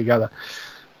everything back together.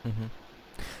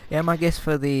 Yeah, my guess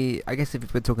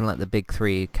if we're talking like the big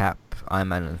three, Cap, Iron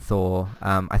Man and Thor,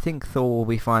 I think Thor will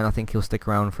be fine. I think he'll stick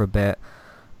around for a bit.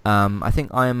 I think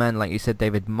Iron Man, like you said,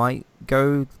 David, might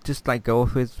go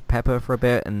off with Pepper for a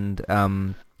bit,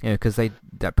 and because they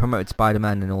promoted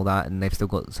Spider-Man and all that, and they've still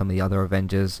got some of the other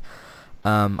Avengers.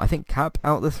 I think Cap,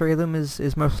 out of the three of them,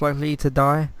 is most likely to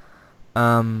die.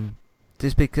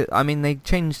 Just because, I mean, they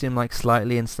changed him like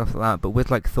slightly and stuff like that, but with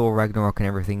like Thor Ragnarok and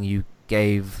everything, you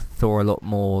gave Thor a lot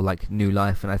more like new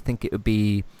life, and I think it would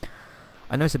be,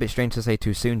 I know it's a bit strange to say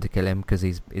too soon to kill him because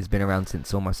he's been around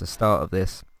since almost the start of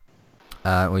this,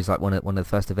 or he's like one of the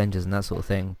first Avengers and that sort of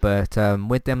thing, but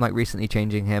with them like recently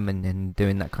changing him and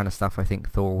doing that kind of stuff, I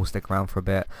think Thor will stick around for a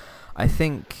bit. I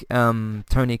think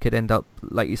Tony could end up,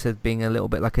 like you said, being a little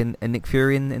bit like a Nick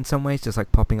Fury in some ways, just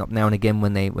like popping up now and again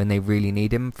when they really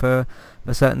need him for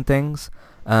certain things.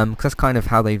 Because that's kind of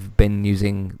how they've been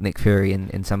using Nick Fury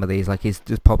in some of these. Like he's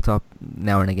just popped up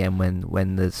now and again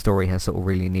when the story has sort of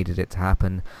really needed it to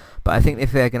happen. But I think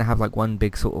if they're going to have like one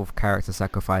big sort of character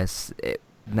sacrifice, it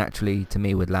naturally to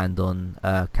me would land on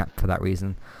Cap for that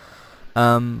reason.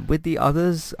 With the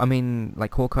others, I mean,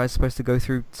 like Hawkeye's supposed to go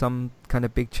through some kind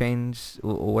of big change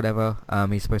or whatever.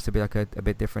 He's supposed to be like a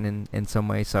bit different in some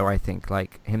way, so I think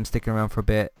like him sticking around for a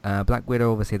bit. Black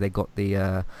Widow, obviously they got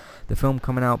the film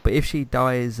coming out, but if she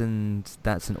dies and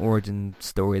that's an origin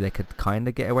story, they could kind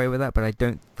of get away with that, but I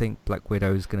don't think Black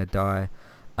Widow's gonna die.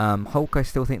 Hulk, I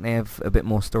still think they have a bit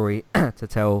more story to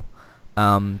tell,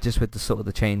 just with the sort of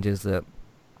the changes that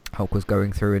Hulk was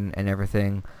going through and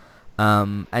everything.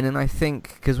 And then I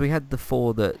think, because we had the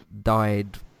 4 that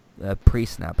died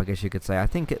pre-snap, I guess you could say, I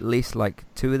think at least like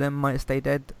 2 of them might stay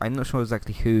dead. I'm not sure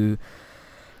exactly who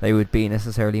they would be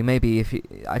necessarily. Maybe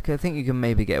I think you can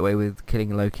maybe get away with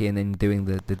killing Loki and then doing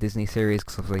the Disney series,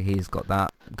 because obviously he's got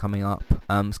that coming up.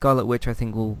 Scarlet Witch I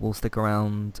think will stick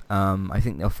around. I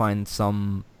think they'll find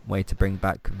some way to bring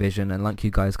back Vision, and like you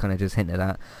guys kind of just hinted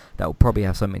at, that will probably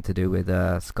have something to do with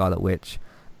Scarlet Witch.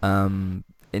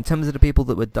 in terms of the people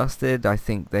that were dusted, I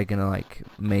think they're gonna like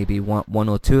maybe one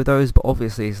or two of those, but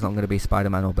obviously it's not gonna be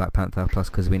Spider-Man or Black Panther. Plus,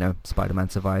 because we know Spider-Man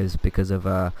survives because of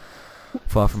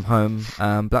Far From Home.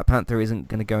 Black Panther isn't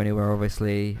gonna go anywhere,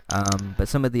 obviously. But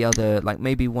some of the other, like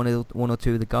maybe one or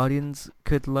two of the Guardians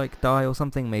could like die or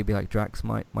something. Maybe like Drax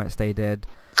might stay dead.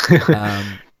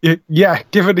 Yeah,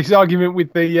 given his argument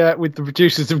with the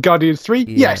producers of Guardians 3,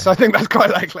 yes, I think that's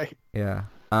quite likely. Yeah.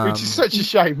 Which is such a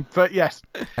shame, but yes.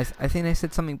 I think they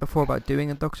said something before about doing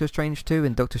a Doctor Strange 2,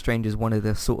 and Doctor Strange is one of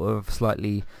the sort of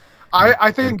slightly...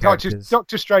 I think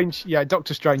Doctor Strange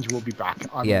will be back.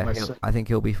 I think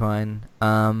he'll be fine.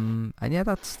 And yeah,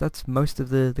 that's most of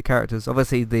the characters.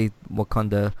 Obviously, the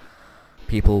Wakanda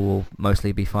people will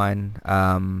mostly be fine.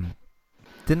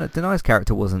 Denai's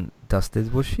character wasn't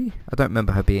dusted, was she? I don't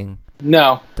remember her being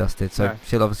dusted, so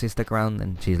she'll obviously stick around,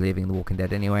 and she's leaving The Walking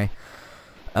Dead anyway.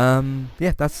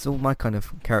 Yeah, that's all my kind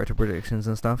of character predictions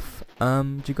and stuff.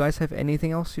 Do you guys have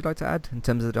anything else you'd like to add in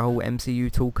terms of the whole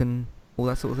MCU talk and all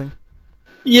that sort of thing?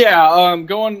 Yeah,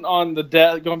 going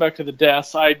back to the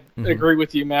deaths, I agree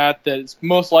with you, Matt, that it's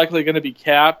most likely going to be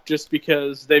Cap, just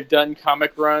because they've done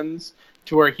comic runs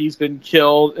to where he's been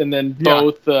killed, and then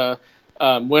both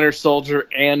Winter Soldier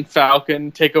and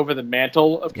Falcon take over the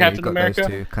mantle of Captain America. Those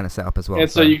two kind of set up as well. And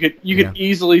so you could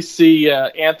easily see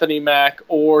Anthony Mack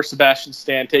or Sebastian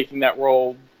Stan taking that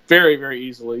role very, very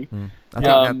easily.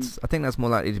 I think that's more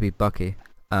likely to be Bucky.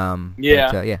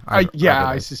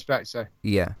 I suspect so.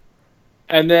 Yeah.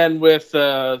 And then with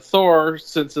Thor,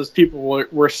 since those people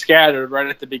were scattered right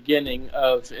at the beginning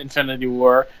of Infinity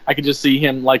War, I could just see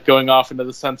him like going off into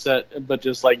the sunset, but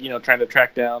just like trying to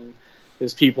track down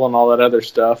his people and all that other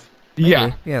stuff.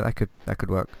 Yeah, that could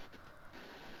work.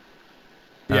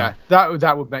 Yeah,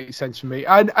 that would make sense for me.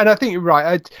 And I think you're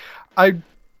right. I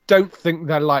don't think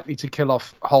they're likely to kill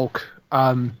off Hulk,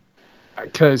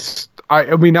 because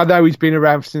I mean, I know he's been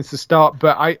around since the start,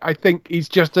 but I think he's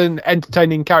just an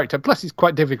entertaining character. Plus, it's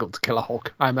quite difficult to kill a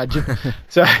Hulk, I imagine.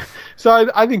 so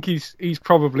I think he's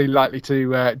probably likely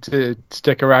to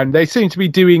stick around. They seem to be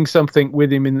doing something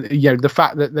with him in the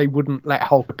fact that they wouldn't let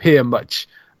Hulk appear much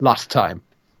last time,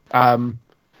 in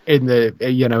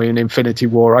in Infinity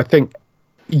War. I think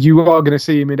you are going to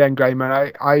see him in Endgame,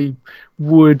 and I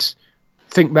would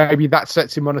think maybe that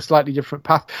sets him on a slightly different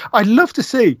path. I'd love to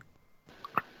see.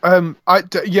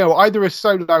 Either a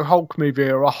solo Hulk movie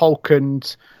or a Hulk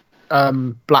and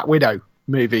Black Widow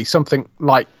movie, something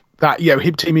like that.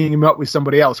 Him teaming him up with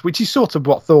somebody else, which is sort of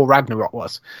what Thor Ragnarok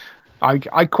was.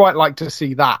 I quite like to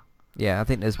see that. Yeah, I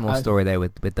think there's more story there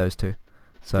with those two.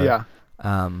 So yeah.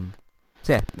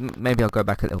 Maybe I'll go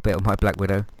back a little bit on my Black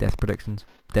Widow death prediction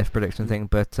thing,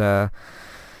 but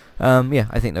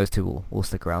I think those two will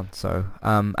stick around. So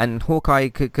and Hawkeye,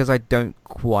 because I don't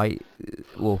quite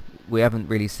we haven't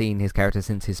really seen his character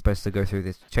since he's supposed to go through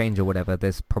this change or whatever.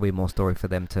 There's probably more story for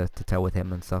them to tell with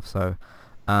him and stuff. So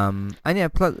and yeah,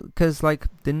 because like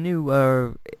the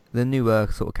newer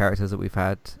sort of characters that we've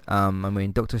had. I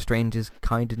mean, Doctor Strange is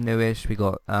kind of newish. We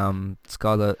got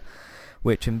Scarlet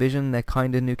Witch and Vision. They're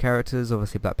kind of new characters.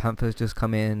 Obviously, Black Panther's just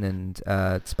come in, and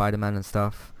Spider-Man and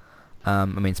stuff. I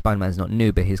mean, Spider-Man's not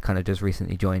new, but he's kind of just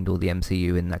recently joined all the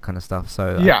MCU and that kind of stuff.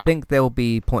 So I think they'll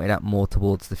be pointed out more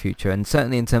towards the future. And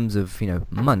certainly in terms of,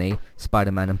 money,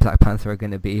 Spider-Man and Black Panther are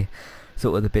going to be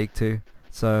sort of the big two.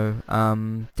 So,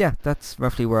 that's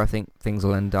roughly where I think things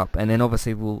will end up. And then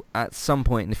obviously we'll, at some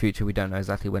point in the future, we don't know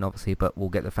exactly when, obviously, but we'll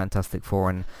get the Fantastic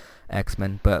Four and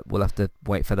X-Men. But we'll have to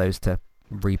wait for those to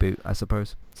reboot, I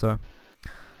suppose. So,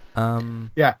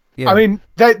 yeah. I mean,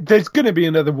 there's going to be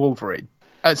another Wolverine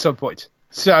at some point.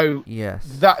 So yes,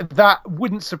 that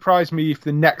wouldn't surprise me if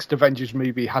the next Avengers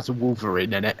movie has a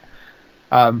Wolverine in it.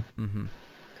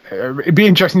 It'd be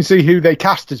interesting to see who they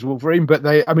cast as Wolverine, but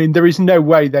there is no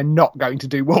way they're not going to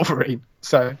do Wolverine.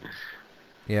 So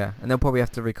yeah, and they'll probably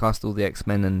have to recast all the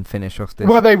X-Men and finish off this.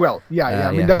 Well, they will. Yeah.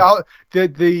 I mean,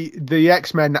 the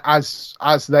X-Men as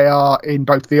they are in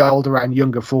both the older and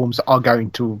younger forms are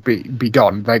going to be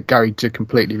gone. They're going to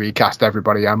completely recast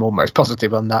everybody. I'm almost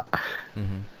positive on that.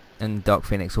 And Dark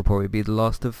Phoenix will probably be the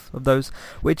last of those,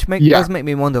 which does make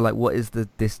me wonder, like, what is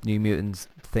this New Mutants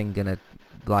thing gonna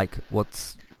like?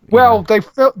 What's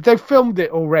they've filmed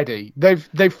it already.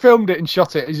 They've filmed it and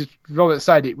shot it. As Robert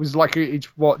said, it was like it's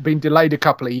been delayed a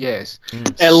couple of years,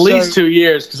 at least 2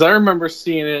 years, because I remember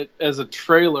seeing it as a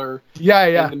trailer. In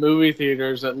the movie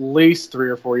theaters at least 3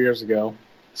 or 4 years ago.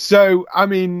 So, I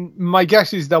mean, my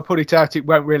guess is they'll put it out. It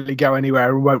won't really go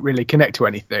anywhere and won't really connect to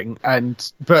anything.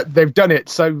 But they've done it,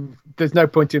 so there's no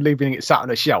point in leaving it sat on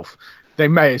a shelf. They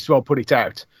may as well put it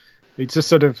out. It's a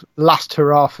sort of last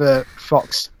hurrah for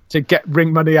Fox to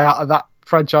bring money out of that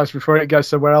franchise before it goes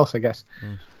somewhere else, I guess.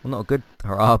 Well, not a good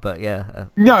hurrah, but yeah.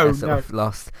 No.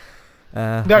 Last.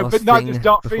 No, last but neither's thing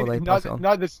Dark before they Phoenix. pass it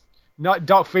on.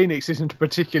 Dark Phoenix isn't a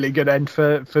particularly good end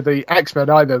for the X-Men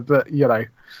either. But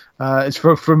it's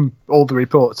from all the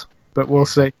reports. But we'll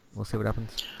see. We'll see what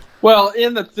happens. Well,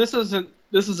 this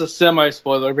is a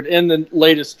semi-spoiler, but in the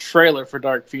latest trailer for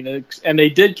Dark Phoenix, and they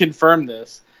did confirm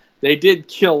this, they did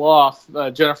kill off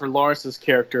Jennifer Lawrence's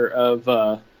character of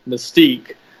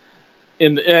Mystique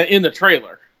in the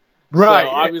trailer. Right. So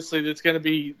obviously, it's going to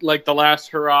be like the last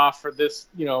hurrah for this,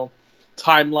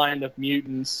 timeline of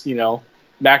mutants.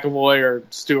 McAvoy or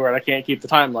Stewart. I can't keep the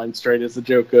timeline straight, as the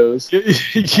joke goes.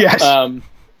 Yes.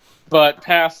 But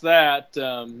past that,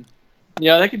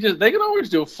 they could always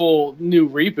do a full new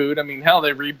reboot. I mean, hell,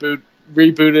 they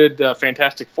rebooted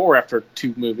Fantastic Four after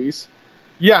 2 movies.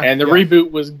 Yeah, and the reboot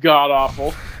was god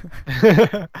awful.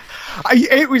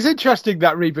 It was interesting,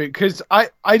 that reboot, because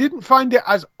I didn't find it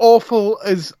as awful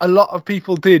as a lot of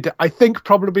people did. I think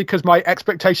probably because my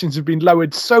expectations have been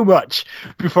lowered so much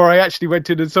before I actually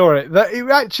went in and saw it, that it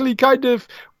actually kind of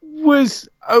was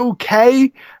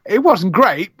okay. It wasn't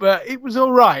great, but it was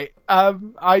all right.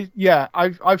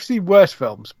 I've seen worse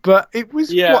films, but it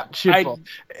was watchable.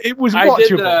 It was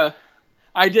watchable.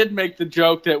 I did make the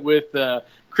joke that with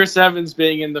Chris Evans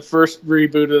being in the first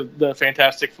reboot of the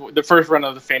Fantastic Four, the first run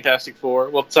of the Fantastic Four,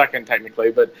 well, second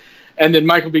technically, and then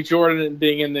Michael B. Jordan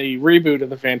being in the reboot of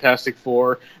the Fantastic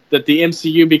Four, that the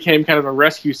MCU became kind of a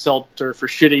rescue shelter for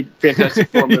shitty Fantastic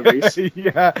Four movies.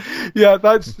 Yeah,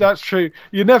 that's true.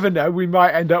 You never know. We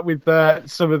might end up with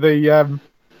some of the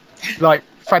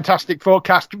Fantastic Four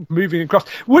cast moving across.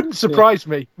 Wouldn't surprise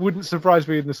me. Wouldn't surprise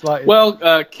me in the slightest.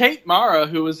 Well, Kate Mara,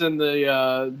 who was in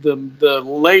the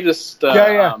latest,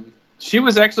 she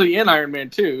was actually in Iron Man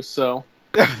 2. So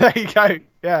there you go.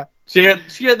 Yeah, she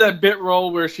had that bit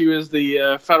role where she was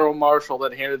the federal marshal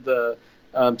that handed the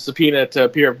subpoena to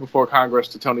appear before Congress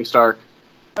to Tony Stark.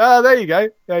 There you go.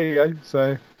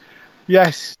 So,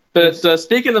 yes. But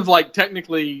speaking of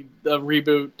technically a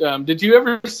reboot, did you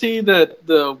ever see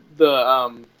the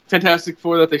Fantastic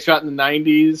Four that they shot in the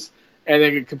 90s and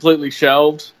they get completely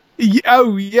shelved?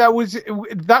 Oh yeah,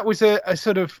 that was a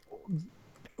sort of,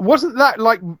 wasn't that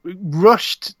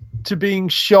rushed to being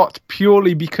shot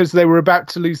purely because they were about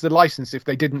to lose the license if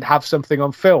they didn't have something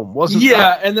on film, wasn't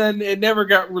that? And then it never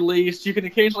got released. You can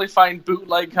occasionally find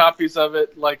bootleg copies of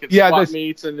it, at Swap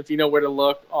Meets, and if you know where to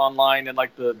look online, and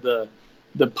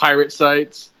the pirate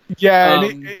sites. Yeah,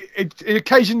 and it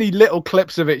occasionally little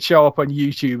clips of it show up on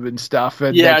YouTube and stuff.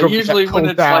 And usually when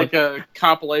it's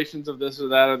compilations of this or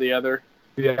that or the other.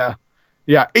 Yeah,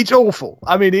 it's awful.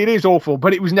 I mean, it is awful,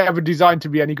 but it was never designed to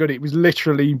be any good. It was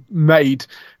literally made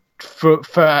for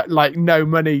no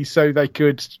money, so they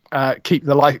could keep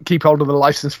hold of the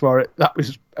license for it. That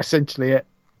was essentially it.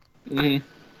 Mm-hmm.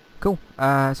 Cool.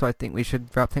 So I think we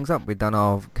should wrap things up. We've done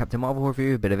our Captain Marvel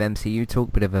review, a bit of MCU talk,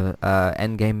 a bit of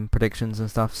Endgame predictions and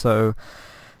stuff. So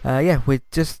we're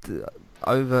just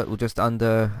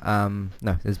under.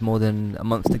 No, there's more than a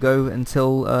month to go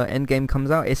until Endgame comes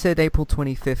out. It said April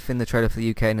 25th in the trailer for the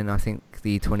UK, and then I think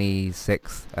the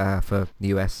 26th for the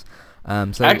US.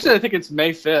 Actually, I think it's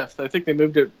May 5th. I think they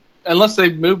moved it, unless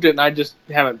they've moved it and I just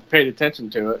haven't paid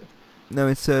attention to it. No,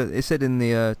 it said in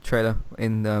the trailer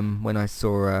when I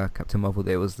saw Captain Marvel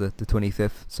that it was the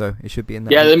 25th, so it should be in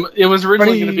that. Yeah, it was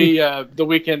originally going to be the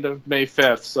weekend of May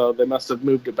 5th, so they must have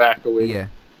moved it back a week.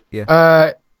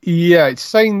 Yeah. It's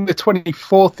saying the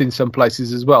 24th in some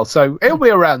places as well, so it'll be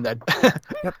around then.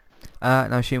 Yep.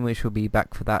 And I assume we shall be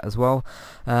back for that as well.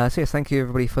 So yes, thank you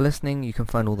everybody for listening. You can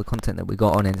find all the content that we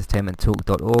got on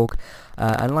entertainmenttalk.org.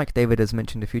 And like David has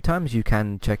mentioned a few times, you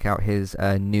can check out his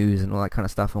news and all that kind of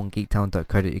stuff on geektown.co.uk,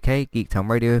 Geektown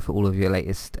Radio, for all of your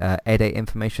latest air date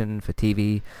information for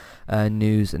TV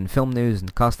news and film news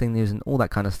and casting news and all that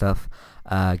kind of stuff.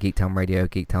 Geektown Radio,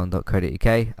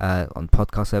 geektown.co.uk, on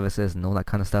podcast services and all that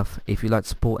kind of stuff. If you'd like to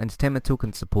support Entertainment Talk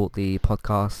and support the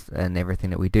podcast and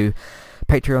everything that we do,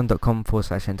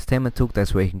 patreon.com/Entertainment Talk.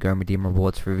 That's where you can go and redeem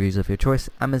rewards for reviews of your choice.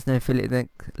 Amazon affiliate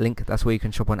link, that's where you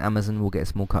can shop on Amazon. We'll get a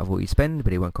small cut of what you spend,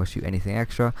 but it won't cost you anything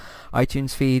extra.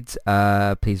 iTunes feeds,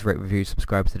 please rate, review,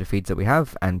 subscribe to the feeds that we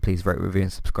have, and please rate, review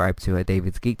and subscribe to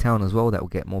David's Geektown as well. That will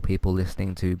get more people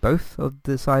listening to both of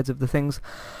the sides of the things.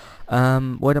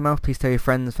 Word of mouth, please tell your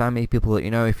friends, family, people that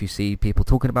you know. If you see people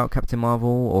talking about Captain Marvel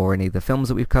or any of the films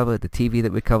that we've covered, the TV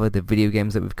that we've covered, the video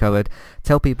games that we've covered,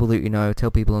 tell people that you know, tell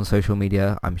people on social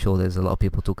media. I'm sure there's a lot of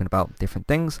people talking about different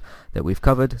things that we've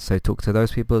covered, so talk to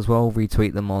those people as well.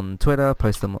 Retweet them on Twitter,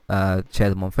 post them, share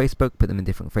them on Facebook, put them in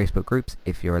different Facebook groups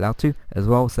if you're allowed to as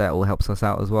well, so that all helps us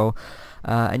out as well.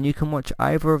 And you can watch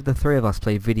either of the three of us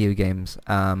play video games.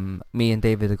 Me and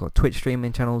David have got Twitch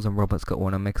streaming channels, and Robert's got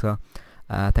one on Mixer.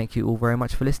 Thank you all very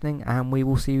much for listening, and we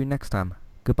will see you next time.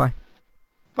 Goodbye.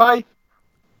 Bye.